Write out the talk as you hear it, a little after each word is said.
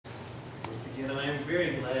And I am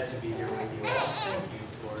very glad to be here with you all. Thank you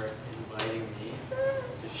for inviting me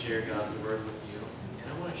to share God's Word with you.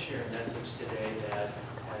 And I want to share a message today that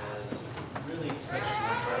has really touched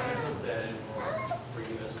my heart. I hope that is more for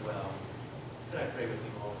you as well. Could I pray with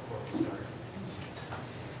you all before we start?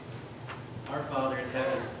 Our Father in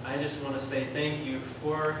heaven, I just want to say thank you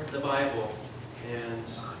for the Bible and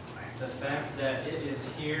the fact that it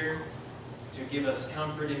is here to give us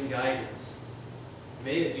comfort and guidance.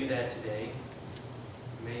 May it do that today.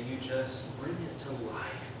 May you just bring it to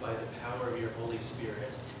life by the power of your Holy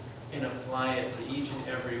Spirit and apply it to each and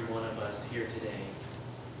every one of us here today.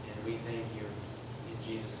 And we thank you in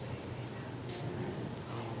Jesus' name.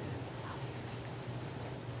 Amen.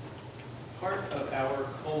 Part of our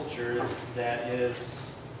culture that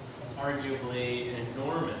is arguably an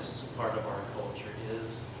enormous part of our culture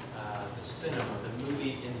is the cinema, the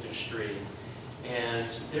movie industry. And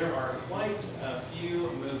there are quite a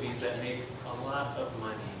few movies that make a lot of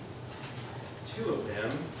money. Two of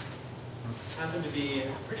them happen to be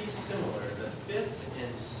pretty similar. The 5th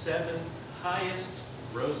and 7th highest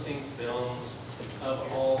grossing films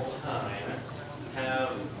of all time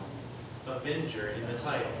have Avenger in the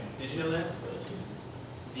title. Did you know that?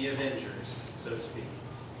 The Avengers, so to speak.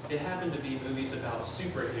 They happen to be movies about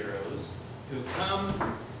superheroes who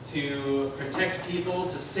come to protect people,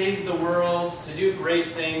 to save the world, to do great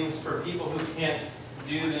things for people who can't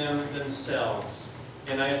do them themselves.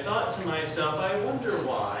 And I thought to myself, I wonder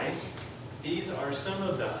why these are some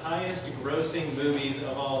of the highest grossing movies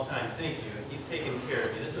of all time. Thank you. He's taking care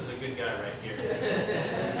of me. This is a good guy right here.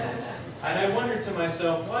 And I wondered to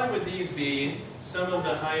myself, why would these be some of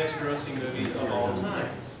the highest grossing movies of all time?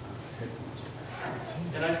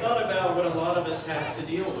 And I thought about what a lot of us have to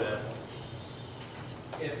deal with.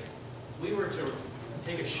 If we were to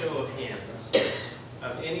take a show of hands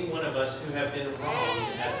of any one of us who have been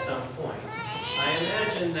wronged at some point, I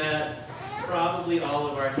imagine that probably all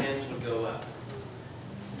of our hands would go up.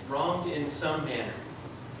 Wronged in some manner.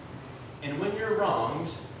 And when you're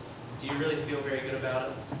wronged, do you really feel very good about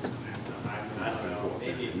it? I don't know.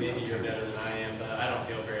 Maybe you're better than I am, but I don't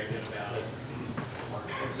feel very good about it.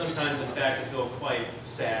 And sometimes, in fact, I feel quite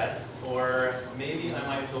sad, or maybe I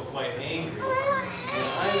might feel quite angry. And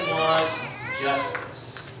I want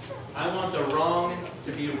justice. I want the wrong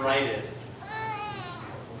to be righted.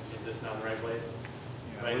 Is this not the right place?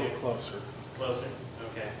 Yeah, right, a little closer. Closer?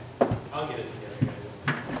 Okay. I'll get it together,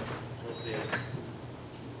 guys. We'll see.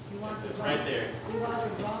 It's right there. We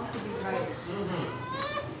want the wrong to be righted.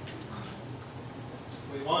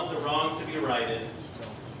 We want the wrong to be righted.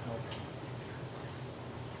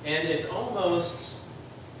 And it's almost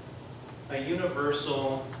a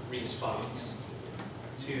universal response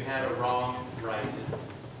to have a wrong righted.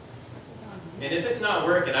 And if it's not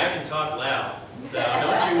working, I can talk loud. So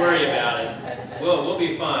don't you worry about it. We'll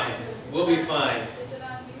be fine. We'll be fine.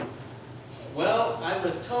 Well, I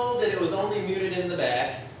was told that it was only muted in the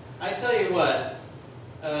back. I tell you what.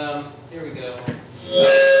 Here we go.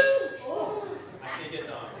 I think it's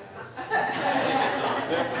on, guys. I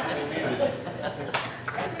think it's on.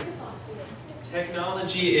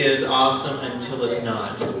 Technology is awesome until it's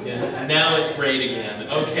not. Now it's great again.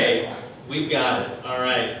 Okay, we've got it. All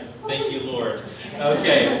right. Thank you, Lord.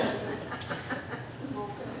 Okay.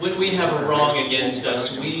 When we have a wrong against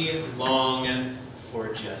us, we long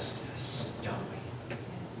for justice, don't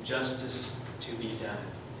we? Justice to be done.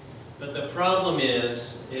 But the problem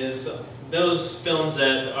is those films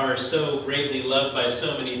that are so greatly loved by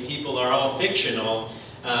so many people are all fictional.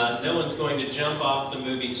 No one's going to jump off the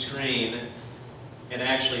movie screen and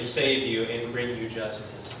actually save you and bring you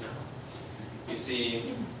justice. No. You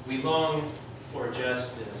see, we long for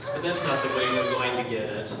justice, but that's not the way we're going to get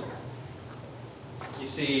it. You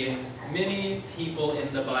see, many people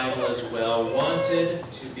in the Bible as well wanted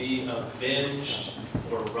to be avenged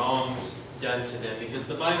for wrongs done to them, because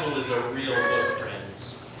the Bible is a real book,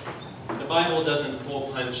 friends. The Bible doesn't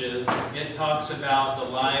pull punches. It talks about the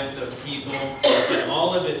lives of people, and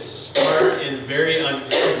all of its stark and very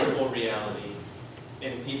uncomfortable reality.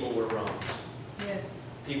 And people were wronged. Yes.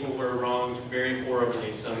 People were wronged very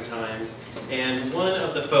horribly sometimes. And one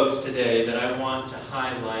of the folks today that I want to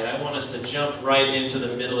highlight, I want us to jump right into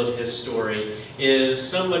the middle of his story, is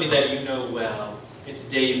somebody that you know well. It's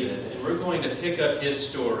David. And we're going to pick up his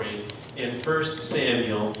story in 1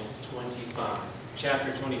 Samuel 25,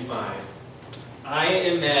 chapter 25. I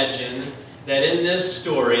imagine that in this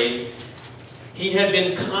story, he had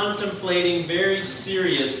been contemplating very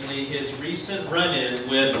seriously his recent run-in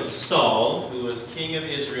with Saul, who was king of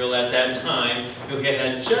Israel at that time, who he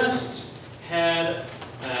had just had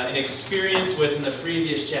an experience with in the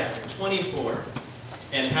previous chapter, 24.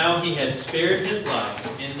 and how he had spared his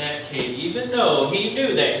life in that cave, even though he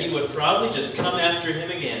knew that he would probably just come after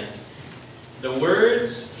him again. The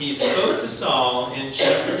words he spoke to Saul in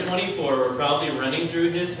chapter 24 were probably running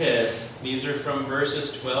through his head. These are from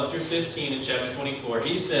verses 12 through 15 in chapter 24.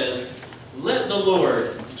 He says, "Let the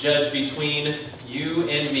Lord judge between you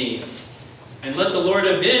and me, and let the Lord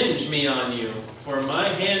avenge me on you, for my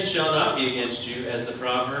hand shall not be against you, as the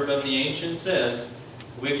proverb of the ancient says,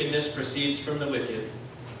 wickedness proceeds from the wicked,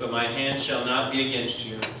 but my hand shall not be against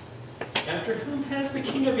you. After whom has the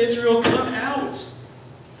king of Israel come out?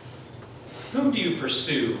 Whom do you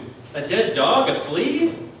pursue? A dead dog, a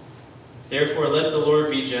flea? Therefore let the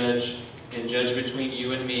Lord be judge, and judge between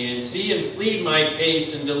you and me, and see and plead my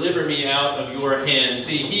case, and deliver me out of your hand."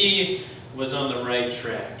 See, he was on the right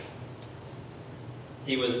track.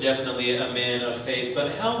 He was definitely a man of faith,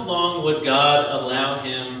 but how long would God allow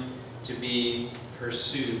him to be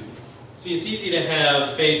pursued? See, it's easy to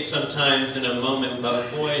have faith sometimes in a moment,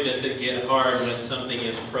 but boy, does it get hard when something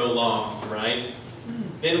is prolonged, right?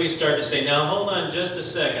 Then we start to say, now hold on just a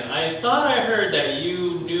second. I thought I heard that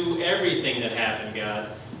you knew everything that happened, God,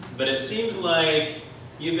 but it seems like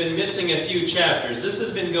you've been missing a few chapters. This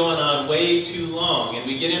has been going on way too long, and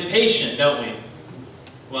we get impatient, don't we?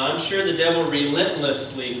 Well, I'm sure the devil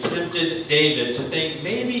relentlessly tempted David to think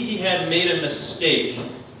maybe he had made a mistake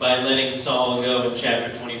by letting Saul go in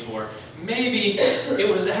chapter 24. Maybe it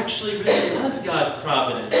was actually really was God's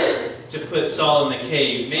providence to put Saul in the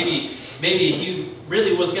cave. Maybe he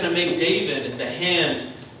really was going to make David the hand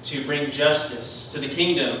to bring justice to the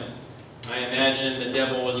kingdom. I imagine the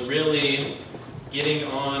devil was really getting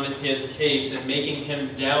on his case and making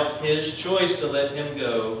him doubt his choice to let him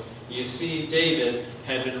go. You see, David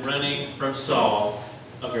had been running from Saul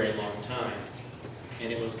a very long time,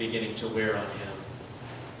 and it was beginning to wear on him.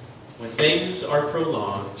 When things are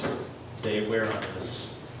prolonged, they wear on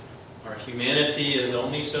us. Our humanity is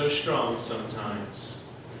only so strong sometimes.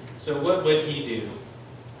 So what would he do?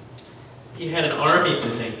 He had an army to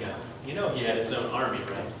think of. You know he had his own army,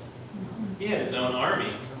 right? He had his own army.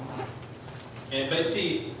 But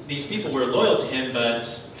see, these people were loyal to him,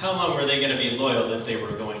 but how long were they going to be loyal if they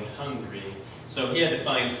were going hungry? So he had to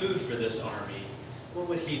find food for this army. What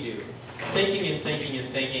would he do? Thinking and thinking and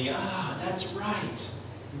thinking, that's right.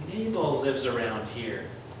 Nabal lives around here.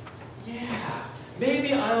 Yeah,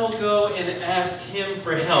 maybe I'll go and ask him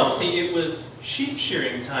for help. See, it was sheep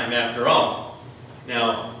shearing time after all.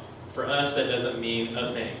 Now, for us, that doesn't mean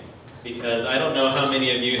a thing, because I don't know how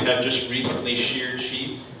many of you have just recently sheared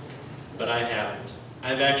sheep, but I haven't.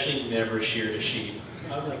 I've actually never sheared a sheep.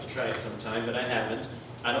 I'd like to try it sometime, but I haven't.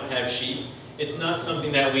 I don't have sheep. It's not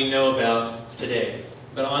something that we know about today.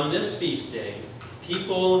 But on this feast day,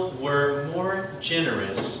 people were more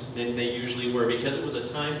generous than they usually were, because it was a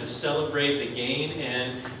time to celebrate the gain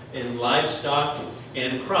in livestock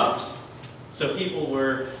and crops. So people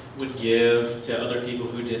would give to other people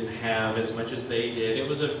who didn't have as much as they did. It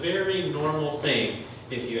was a very normal thing.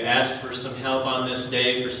 If you asked for some help on this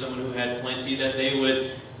day for someone who had plenty, that they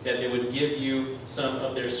would give you some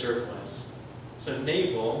of their surplus. So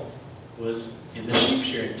Nabal was in the sheep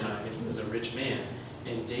shearing time, and he was a rich man.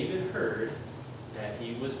 And David heard that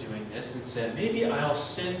he was doing this and said, maybe I'll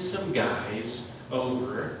send some guys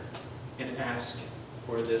over and ask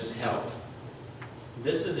for this help.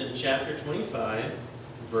 This is in chapter 25,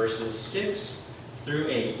 verses 6 through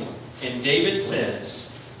 8. And David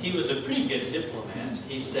says, he was a pretty good diplomat.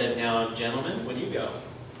 He said, now, gentlemen, when you go,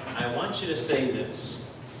 I want you to say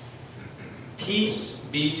this: peace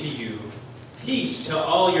be to you, peace to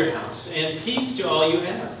all your house, and peace to all you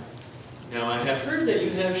have. Now, I have heard that you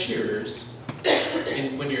have shearers,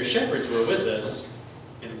 and when your shepherds were with us,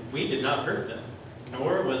 and we did not hurt them,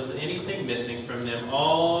 nor was anything missing from them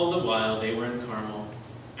all the while they were in Carmel.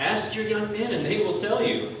 Ask your young men, and they will tell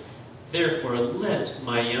you. Therefore, let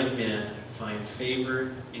my young men find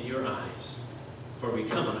favor in your eyes, for we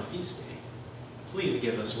come on a feast day. Please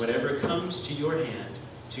give us whatever comes to your hand,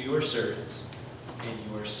 to your servants, and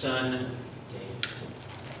your son David.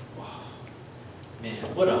 Wow. Man,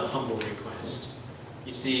 what a humble request.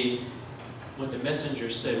 You see, what the messenger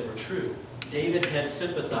said were true. David had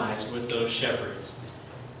sympathized with those shepherds.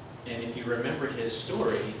 And if you remember his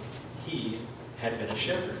story, he had been a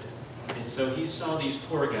shepherd. And so he saw these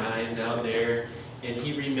poor guys out there, and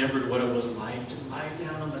he remembered what it was like to lie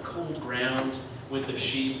down on the cold ground with the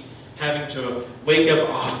sheep, having to wake up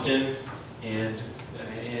often and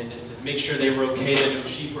to make sure they were okay, that no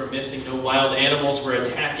sheep were missing, no wild animals were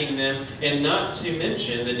attacking them, and not to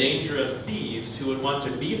mention the danger of thieves who would want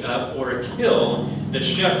to beat up or kill the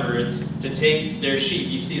shepherds to take their sheep.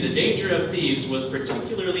 You see, the danger of thieves was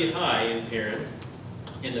particularly high in Paran,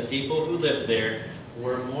 and the people who lived there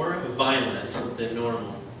were more violent than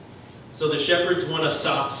normal. So the shepherds won a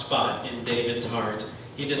soft spot in David's heart.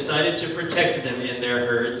 He decided to protect them in their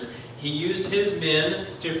herds. He used his men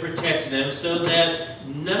to protect them so that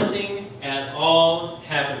nothing at all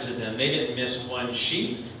happened to them. They didn't miss one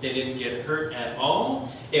sheep. They didn't get hurt at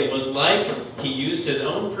all. It was like he used his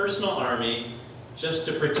own personal army just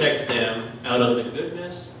to protect them out of the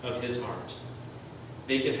goodness of his heart.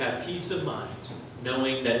 They could have peace of mind,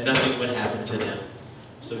 knowing that nothing would happen to them.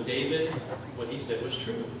 So David, what he said was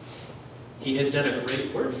true. He had done a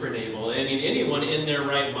great work for Nabal. I mean, anyone in their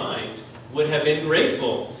right mind would have been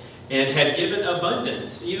grateful and had given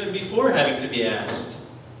abundance, even before having to be asked.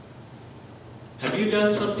 Have you done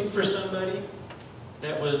something for somebody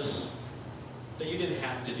that you didn't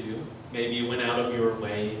have to do? Maybe you went out of your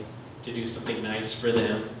way to do something nice for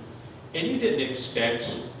them, and you didn't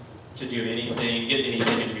expect to do anything, get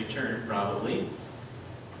anything in return, probably.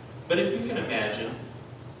 But if you can imagine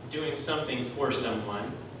doing something for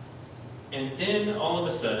someone, and then all of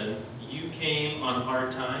a sudden you came on hard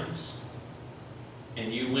times,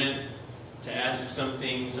 and you went to ask some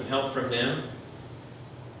help from them,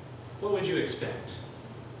 what would you expect?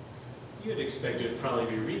 You would expect it would probably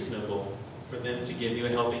be reasonable for them to give you a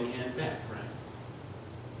helping hand back, right?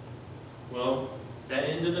 Well, that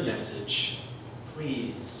end of the message,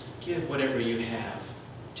 please give whatever you have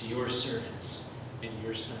to your servants and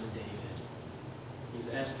your son David.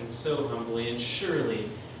 He's asking so humbly, and surely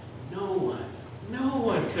no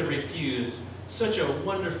one could refuse such a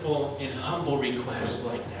wonderful and humble request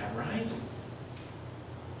like that, right?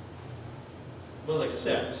 Well,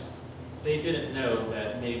 except they didn't know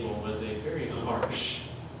that Nabal was a very harsh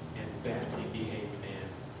and badly behaved man.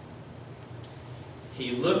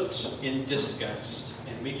 He looked in disgust,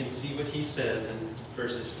 and we can see what he says in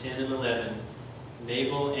verses 10 and 11.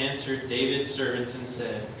 Nabal answered David's servants and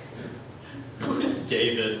said, "Who is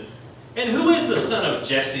David? And who is the son of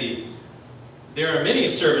Jesse? There are many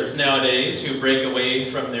servants nowadays who break away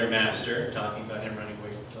from their master," talking about him running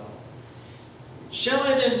away from Saul. "Shall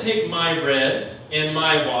I then take my bread and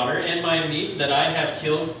my water and my meat that I have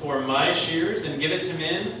killed for my shears and give it to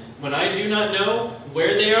men when I do not know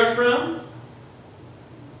where they are from?"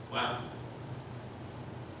 Wow.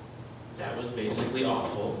 That was basically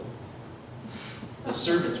awful. The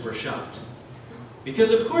servants were shocked.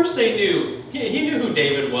 Because of course they knew. He knew who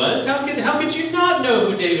David was. How could you not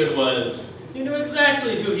know who David was? You knew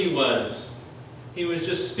exactly who he was. He was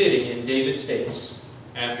just spitting in David's face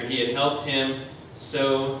after he had helped him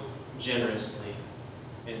so generously.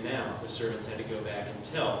 And now the servants had to go back and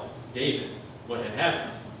tell David what had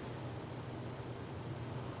happened.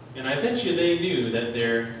 And I bet you they knew that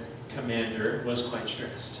their commander was quite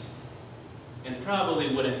stressed and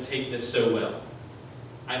probably wouldn't take this so well.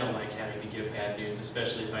 I don't like having to give bad news,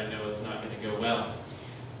 especially if I know it's not going to go well.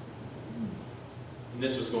 And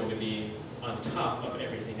this was going to be on top of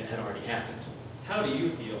everything that had already happened. How do you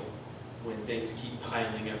feel when things keep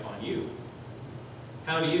piling up on you?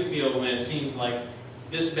 How do you feel when it seems like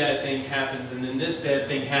this bad thing happens, and then this bad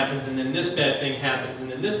thing happens, and then this bad thing happens,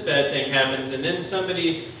 and then this bad thing happens, and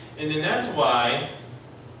then that's why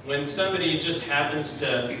when somebody just happens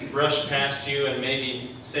to brush past you and maybe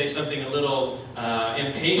say something a little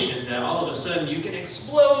impatient, that all of a sudden you can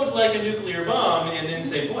explode like a nuclear bomb and then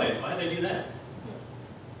say, "Boy, why did I do that?"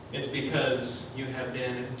 It's because you have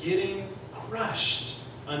been getting crushed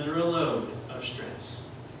under a load of stress.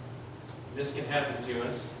 This can happen to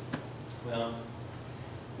us. Well,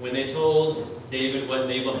 when they told David what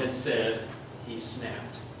Nabal had said, he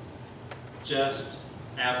snapped. Just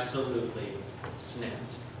absolutely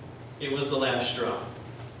snapped. It was the last straw.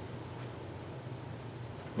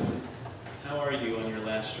 How are you on your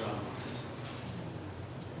last straw moment?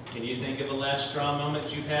 Can you think of a last straw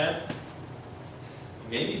moment you've had?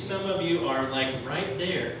 Maybe some of you are like right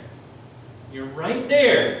there. You're right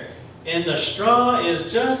there, and the straw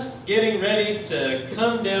is just getting ready to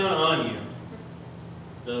come down on you.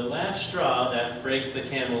 The last straw that breaks the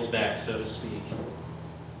camel's back, so to speak.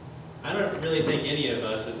 I don't really think any of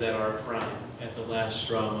us is at our prime at the last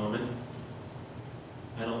straw moment.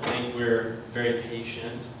 I don't think we're very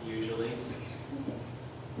patient, usually.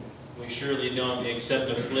 We surely don't accept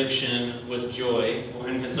affliction with joy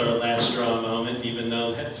when it's our last straw moment, even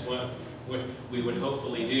though that's what we would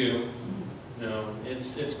hopefully do. No,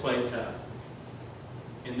 it's quite tough.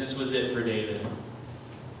 And this was it for David.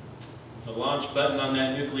 The launch button on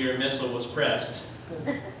that nuclear missile was pressed.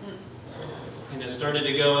 And it started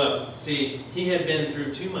to go up. See, he had been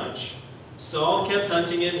through too much. Saul kept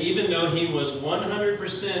hunting him even though he was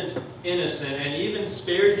 100% innocent and even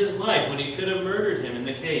spared his life when he could have murdered him in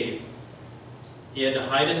the cave. He had to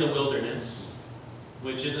hide in the wilderness,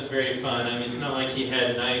 which isn't very fun. I mean, it's not like he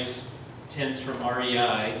had nice tents from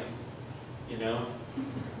REI, you know.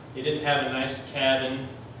 He didn't have a nice cabin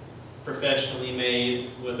professionally made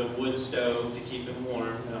with a wood stove to keep him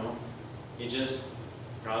warm, no. He just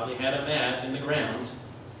probably had a mat in the ground,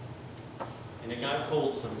 and it got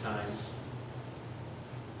cold sometimes.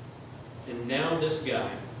 And now this guy,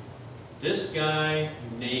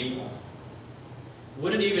 Nabal,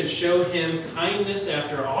 wouldn't even show him kindness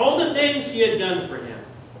after all the things he had done for him.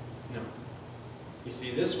 No. You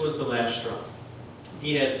see, this was the last straw.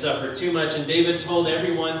 He had suffered too much, and David told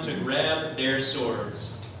everyone to grab their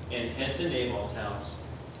swords and head to Nabal's house,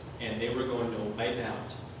 and they were going to wipe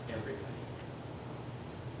out everybody.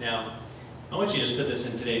 Now, I want you to just put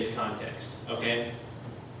this in today's context, okay?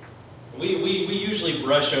 We usually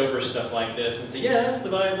brush over stuff like this and say, yeah, that's the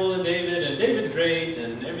Bible and David's great,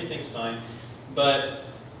 and everything's fine. But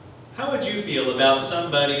how would you feel about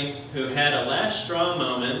somebody who had a last straw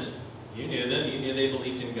moment? You knew them, you knew they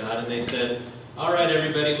believed in God, and they said, all right,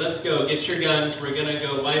 everybody, let's go. Get your guns. We're going to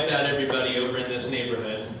go wipe out everybody over in this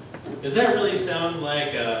neighborhood. Does that really sound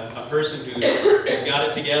like a person who's got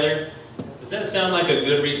it together? Does that sound like a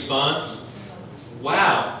good response?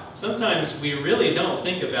 Wow. Sometimes we really don't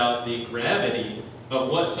think about the gravity of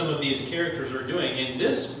what some of these characters are doing. And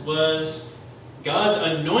this was God's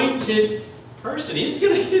anointed person.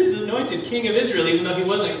 He's anointed king of Israel, even though he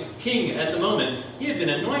wasn't king at the moment. He had been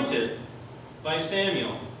anointed by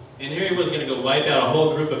Samuel. And here he was going to go wipe out a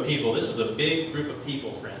whole group of people. This was a big group of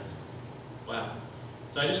people, friends. Wow.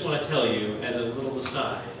 So I just want to tell you, as a little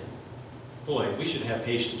aside, boy, we should have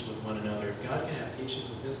patience with one another. If God can have patience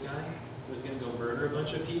with this guy who's going to go murder a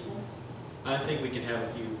bunch of people, I think we can have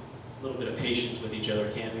a little bit of patience with each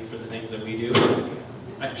other, can't we, for the things that we do?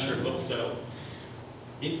 I sure hope so.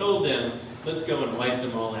 He told them, let's go and wipe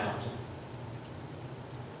them all out.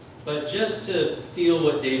 But just to feel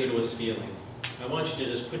what David was feeling, I want you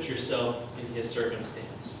to just put yourself in his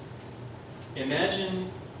circumstance. Imagine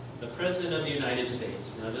the President of the United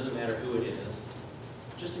States. Now, it doesn't matter who it is.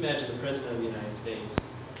 Just imagine the President of the United States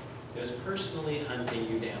who is personally hunting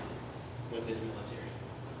you down with his military.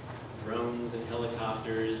 Drones and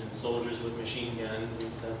helicopters and soldiers with machine guns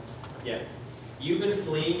and stuff. Yeah. You've been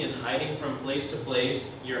fleeing and hiding from place to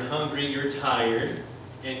place. You're hungry, you're tired,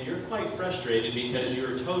 and you're quite frustrated because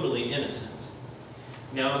you're totally innocent.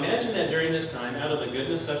 Now imagine that during this time, out of the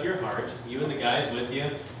goodness of your heart, you and the guys with you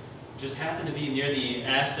just happen to be near the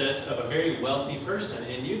assets of a very wealthy person,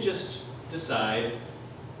 and you just decide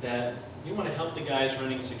that you want to help the guys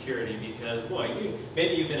running security because, boy,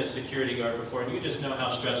 maybe you've been a security guard before and you just know how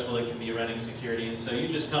stressful it can be running security, and so you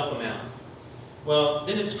just help them out. Well,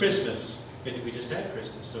 then it's Christmas. We just had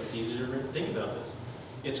Christmas, so it's easy to think about this.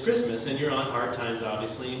 It's Christmas, and you're on hard times,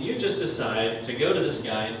 obviously, and you just decide to go to this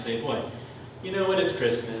guy and say, boy, you know what, it's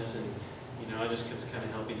Christmas, and, you know, I just was kind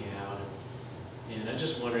of helping you out, and I'm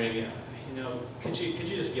just wondering, you know, could you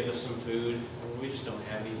just give us some food? We just don't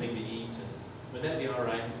have anything to eat, and would that be all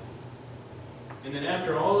right? And then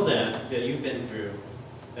after all of that you've been through,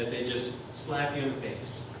 that they just slap you in the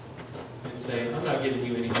face and say, I'm not giving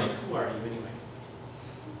you anything. Who are you anyway?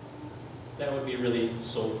 That would be really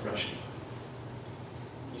soul-crushing.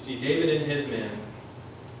 You see, David and his men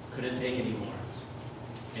couldn't take any more.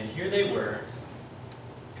 And here they were.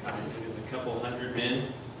 God, I think it was a couple hundred men,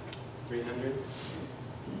 300,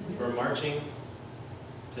 were marching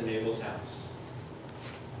to Nabal's house.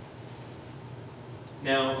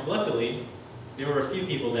 Now, luckily, there were a few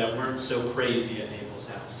people that weren't so crazy at Nabal's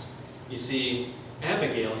house. You see,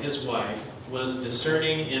 Abigail, his wife, was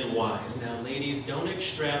discerning and wise. Now, ladies, don't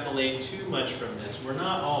extrapolate too much from this. We're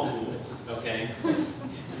not all fools, okay?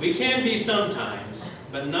 We can be sometimes,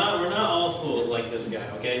 but we're not all fools like this guy,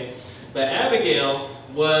 okay? But Abigail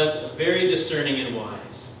was very discerning and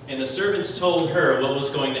wise. And the servants told her what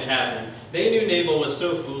was going to happen. They knew Nabal was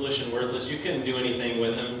so foolish and worthless, you couldn't do anything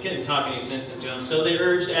with him, you couldn't talk any sense into him, so they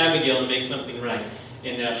urged Abigail to make something right.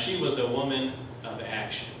 And now she was a woman of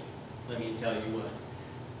action. Let me tell you what.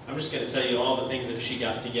 I'm just going to tell you all the things that she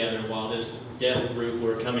got together while this death group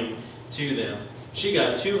were coming to them. She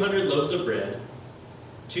got 200 loaves of bread,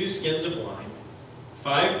 2 skins of wine,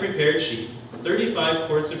 5 prepared sheep, 35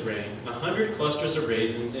 quarts of grain, 100 clusters of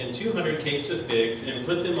raisins, and 200 cakes of figs, and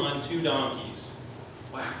put them on 2 donkeys.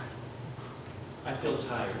 Wow. I feel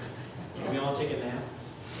tired. Can we all take a nap?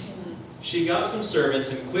 She got some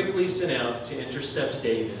servants and quickly sent out to intercept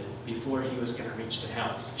David before he was going to reach the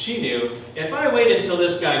house. She knew, if I wait until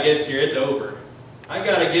this guy gets here, it's over. I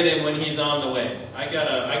got to get him when he's on the way. I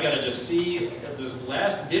gotta just see this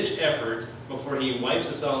last-ditch effort before he wipes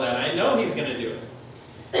us all out. I know he's going to do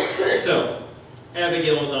it. So,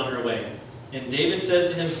 Abigail was on her way. And David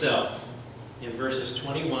says to himself, in verses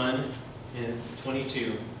 21 and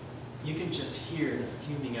 22, you can just hear the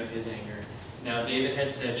fuming of his anger. Now David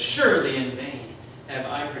had said, surely in vain have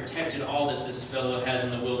I protected all that this fellow has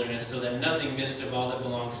in the wilderness, so that nothing missed of all that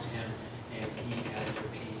belongs to him, and he has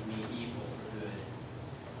repaid me evil for good.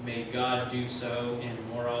 May God do so, and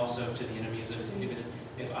more also to the enemies of David,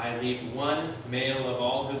 if I leave one male of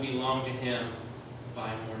all who belong to him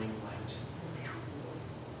by morning light.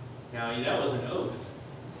 Now that was an oath.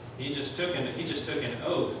 He just took an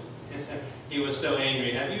oath. He was so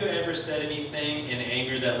angry. Have you ever said anything in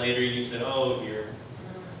anger that later you said, oh dear,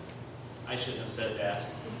 I shouldn't have said that.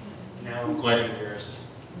 Now I'm quite embarrassed.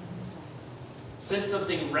 Said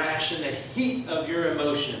something rash in the heat of your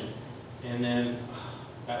emotion, and then, oh,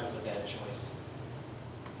 that was a bad choice.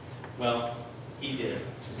 Well, he did.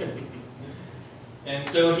 And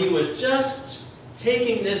so he was just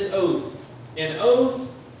taking this oath, an oath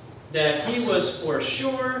that he was for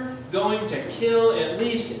sure going to kill at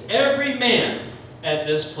least every man at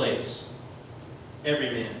this place. Every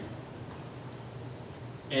man.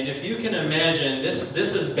 And if you can imagine, this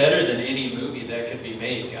is better than any movie that could be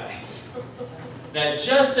made, guys. That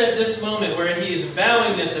just at this moment where he's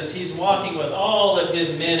vowing this as he's walking with all of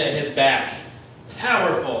his men at his back,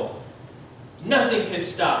 powerful, nothing could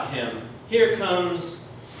stop him. Here comes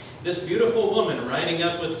this beautiful woman riding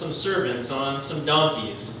up with some servants on some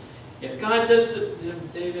donkeys. If God does,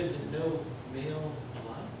 David, no male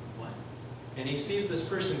alive? What? And he sees this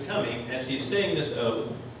person coming as he's saying this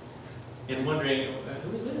oath and wondering,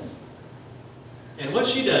 who is this? And what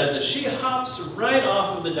she does is she hops right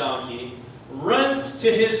off of the donkey, runs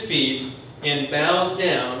to his feet, and bows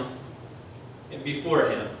down before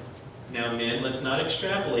him. Now, men, let's not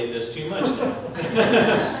extrapolate this too much now.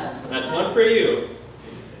 That's one for you.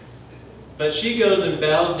 But she goes and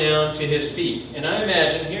bows down to his feet. And I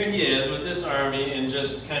imagine here he is with this army and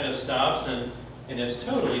just kind of stops and is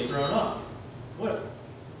totally thrown off. What?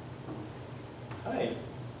 Hi.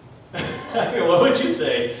 What would you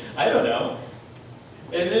say? I don't know.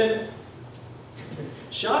 And then,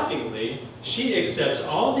 shockingly, she accepts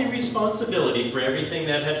all the responsibility for everything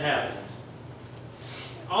that had happened.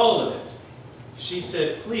 All of it. She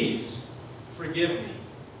said, please, forgive me.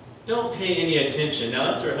 Don't pay any attention. Now,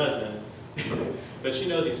 that's her husband. But she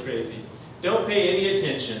knows he's crazy. Don't pay any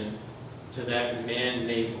attention to that man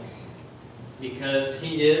Nabal, because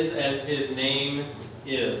he is as his name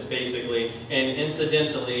is, basically. And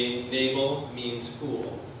incidentally, Nabal means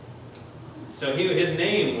fool. So his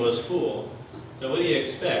name was Fool. So what do you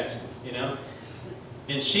expect, you know?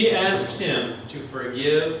 And she asks him to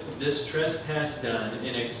forgive this trespass done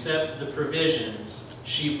and accept the provisions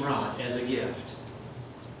she brought as a gift.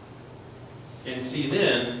 And see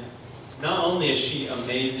then, not only is she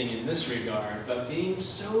amazing in this regard, but being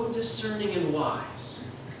so discerning and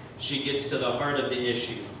wise, she gets to the heart of the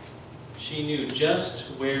issue. She knew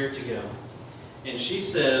just where to go. And she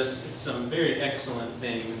says some very excellent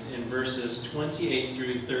things in verses 28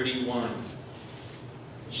 through 31.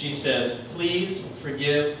 She says, please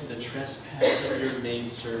forgive the trespass of your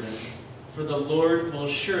maidservant, for the Lord will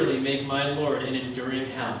surely make my Lord an enduring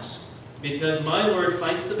house. Because my Lord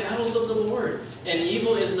fights the battles of the Lord, and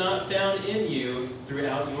evil is not found in you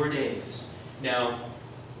throughout your days. Now,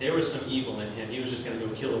 there was some evil in him. He was just going to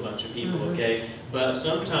go kill a bunch of people, okay? But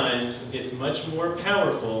sometimes it's much more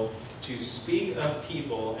powerful to speak of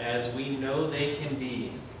people as we know they can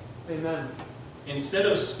be. Amen. Instead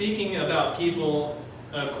of speaking about people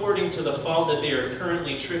according to the fault that they are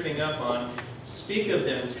currently tripping up on, speak of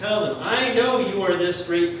them. Tell them, I know you are this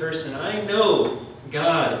great person. I know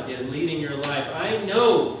God is leading your life. I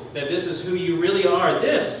know that this is who you really are.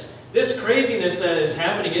 This craziness that is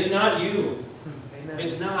happening is not you. Amen.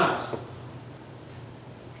 It's not.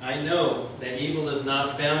 I know that evil is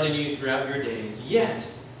not found in you throughout your days.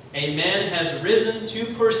 Yet, a man has risen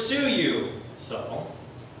to pursue you, Saul,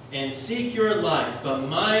 and seek your life.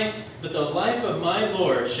 But the life of my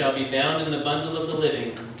Lord shall be bound in the bundle of the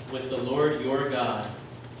living with the Lord your God.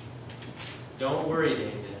 Don't worry,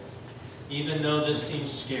 David. Even though this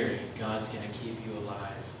seems scary, God's going to keep you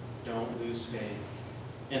alive. Don't lose faith.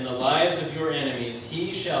 In the lives of your enemies,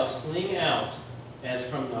 he shall sling out as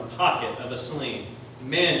from the pocket of a sling.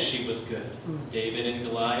 Man, she was good. David and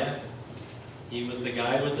Goliath, he was the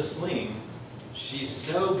guy with the sling. She's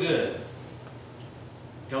so good.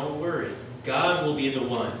 Don't worry. God will be the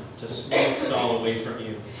one to sling Saul away from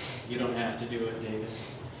you. You don't have to do it, David.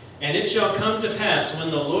 And it shall come to pass,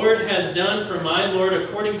 when the Lord has done for my Lord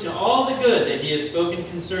according to all the good that he has spoken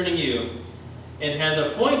concerning you, and has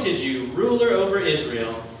appointed you ruler over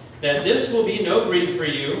Israel, that this will be no grief for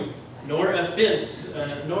you, nor offense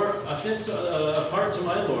of heart to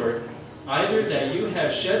my Lord, either that you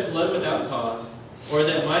have shed blood without cause, or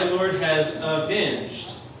that my Lord has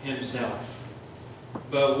avenged himself.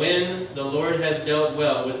 But when the Lord has dealt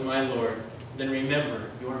well with my Lord, then remember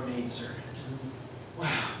your maidservant.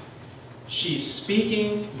 Wow. She's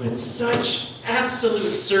speaking with such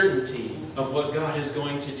absolute certainty of what God is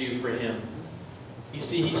going to do for him. You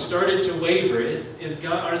see, he started to waver.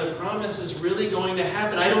 Are the promises really going to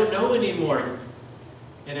happen? I don't know anymore.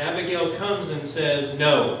 And Abigail comes and says,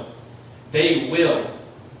 no, they will.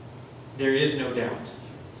 There is no doubt.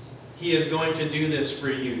 He is going to do this for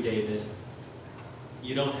you, David.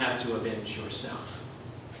 You don't have to avenge yourself.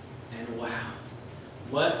 And wow,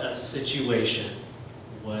 what a situation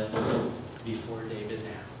was before David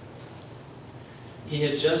now. He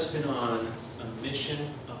had just been on a mission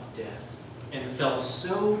of death and felt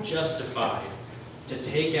so justified to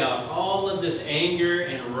take out all of this anger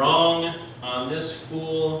and wrong on this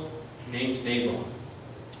fool named Nabal.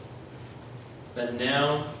 But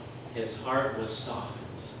now his heart was softened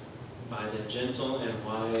by the gentle and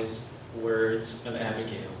wise words of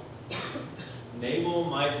Abigail. Nabal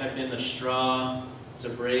might have been the straw to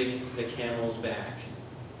break the camel's back.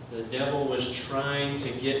 The devil was trying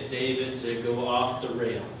to get David to go off the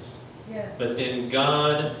rails. Yeah. But then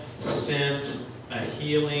God sent a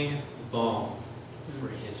healing balm for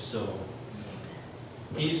his soul.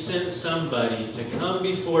 He sent somebody to come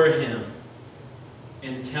before him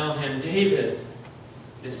and tell him, David,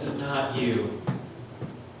 this is not you.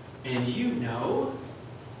 And you know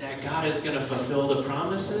that God is going to fulfill the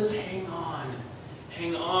promises. Hang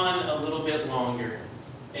on a little bit longer,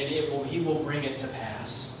 and he will bring it to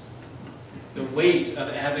pass. The weight of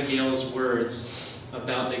Abigail's words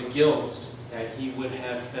about the guilt that he would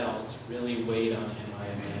have felt really weighed on him, I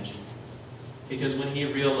imagine. Because when he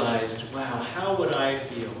realized, wow, how would I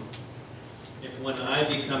feel if when I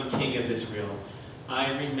become king of Israel,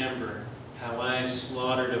 I remember how I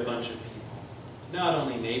slaughtered a bunch of people. Not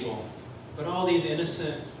only Nabal, but all these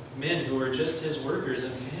innocent men who were just his workers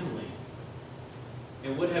and family.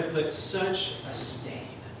 It would have put such a stain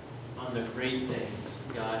on the great things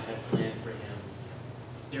God had planned for him.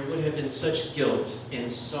 There would have been such guilt and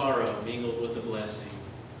sorrow mingled with the blessing.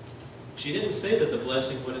 She didn't say that the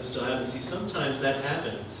blessing wouldn't still happen. See, sometimes that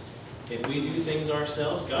happens. If we do things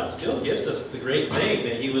ourselves, God still gives us the great thing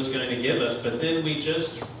that he was going to give us, but then we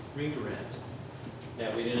just regret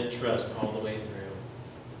that we didn't trust all the way through.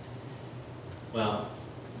 Well,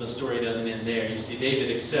 the story doesn't end there. You see, David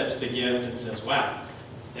accepts the gift and says, wow,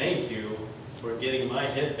 thank you for getting my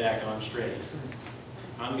head back on straight.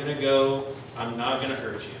 I'm going to go. I'm not going to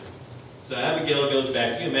hurt you. So Abigail goes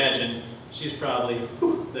back. You imagine, she's probably,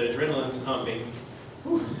 the adrenaline's pumping.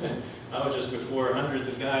 I was just before hundreds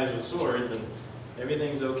of guys with swords, and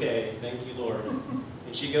everything's okay. Thank you, Lord.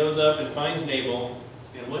 And she goes up and finds Nabal.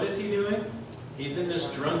 And what is he doing? He's in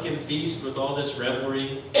this drunken feast with all this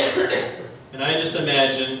revelry. And I just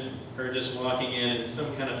imagine her just walking in and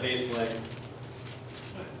some kind of face like,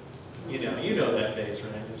 you know that face,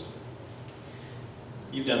 right?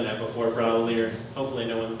 You've done that before probably, or hopefully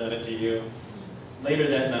no one's done it to you. Later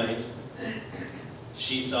that night,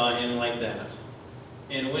 she saw him like that.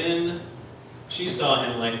 And when she saw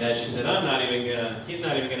him like that, she said, he's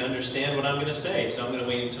not even gonna understand what I'm gonna say, so I'm gonna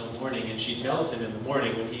wait until morning. And she tells him in the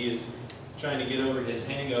morning when he is trying to get over his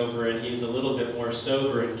hangover and he's a little bit more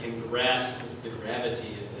sober and can grasp the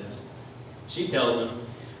gravity of this. She tells him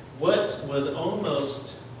what was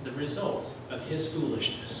almost the result of his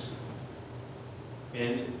foolishness.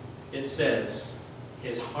 And it says,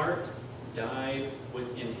 his heart died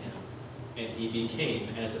within him, and he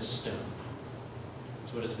became as a stone.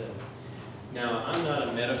 That's what it said. Now, I'm not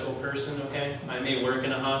a medical person, okay? I may work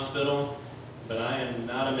in a hospital, but I am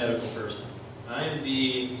not a medical person. I am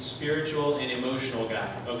the spiritual and emotional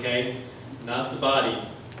guy, okay? Not the body.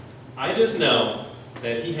 I just know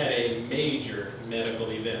that he had a major medical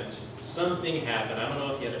event. Something happened. I don't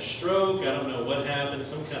know if he had a stroke. I don't know what happened.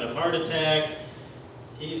 Some kind of heart attack.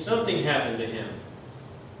 Something happened to him.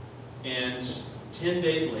 And 10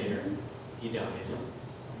 days later, he died.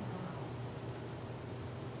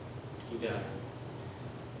 He died.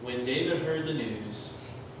 When David heard the news,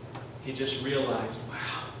 he just realized,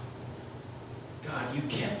 wow, God, you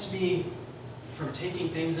kept me from taking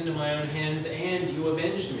things into my own hands, and you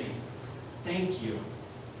avenged me. Thank you.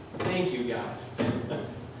 Thank you, God.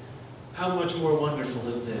 How much more wonderful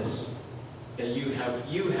is this, that you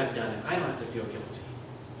have done it. I don't have to feel guilty.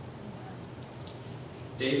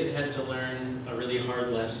 David had to learn a really hard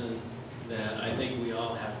lesson that I think we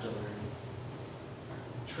all have to learn.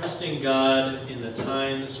 Trusting God in the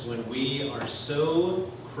times when we are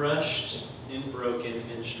so crushed and broken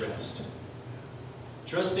and stressed.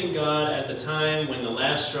 Trusting God at the time when the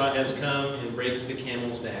last straw has come and breaks the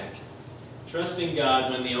camel's back. Trusting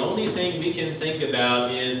God when the only thing we can think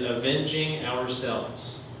about is avenging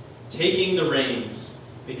ourselves. Taking the reins.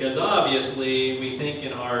 Because obviously we think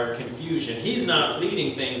in our confusion, He's not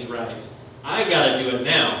leading things right. I got to do it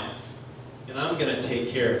now. And I'm going to take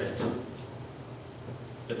care of it.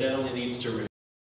 But that only leads to